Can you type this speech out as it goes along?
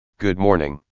Good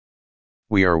morning.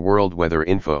 We are World Weather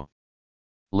Info.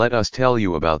 Let us tell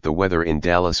you about the weather in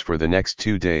Dallas for the next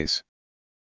 2 days.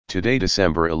 Today,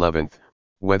 December 11th,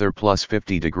 weather plus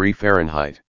 50°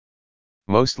 Fahrenheit.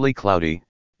 Mostly cloudy,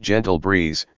 gentle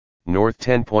breeze, north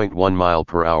 10.1 mile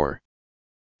per hour.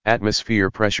 Atmosphere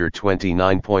pressure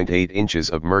 29.8 inches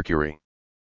of mercury.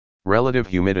 Relative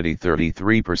humidity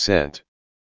 33%.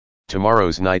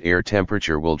 Tomorrow's night air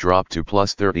temperature will drop to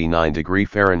plus 39°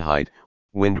 Fahrenheit,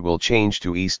 wind will change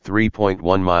to east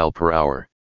 3.1 mile per hour.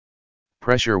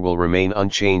 Pressure will remain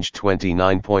unchanged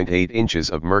 29.8 inches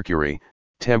of mercury,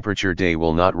 temperature day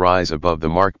will not rise above the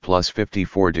mark plus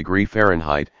 54°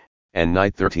 Fahrenheit, and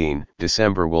night 13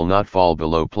 December will not fall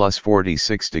below plus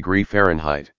 46°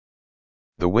 Fahrenheit.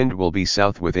 The wind will be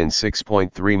south within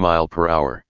 6.3 mile per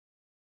hour.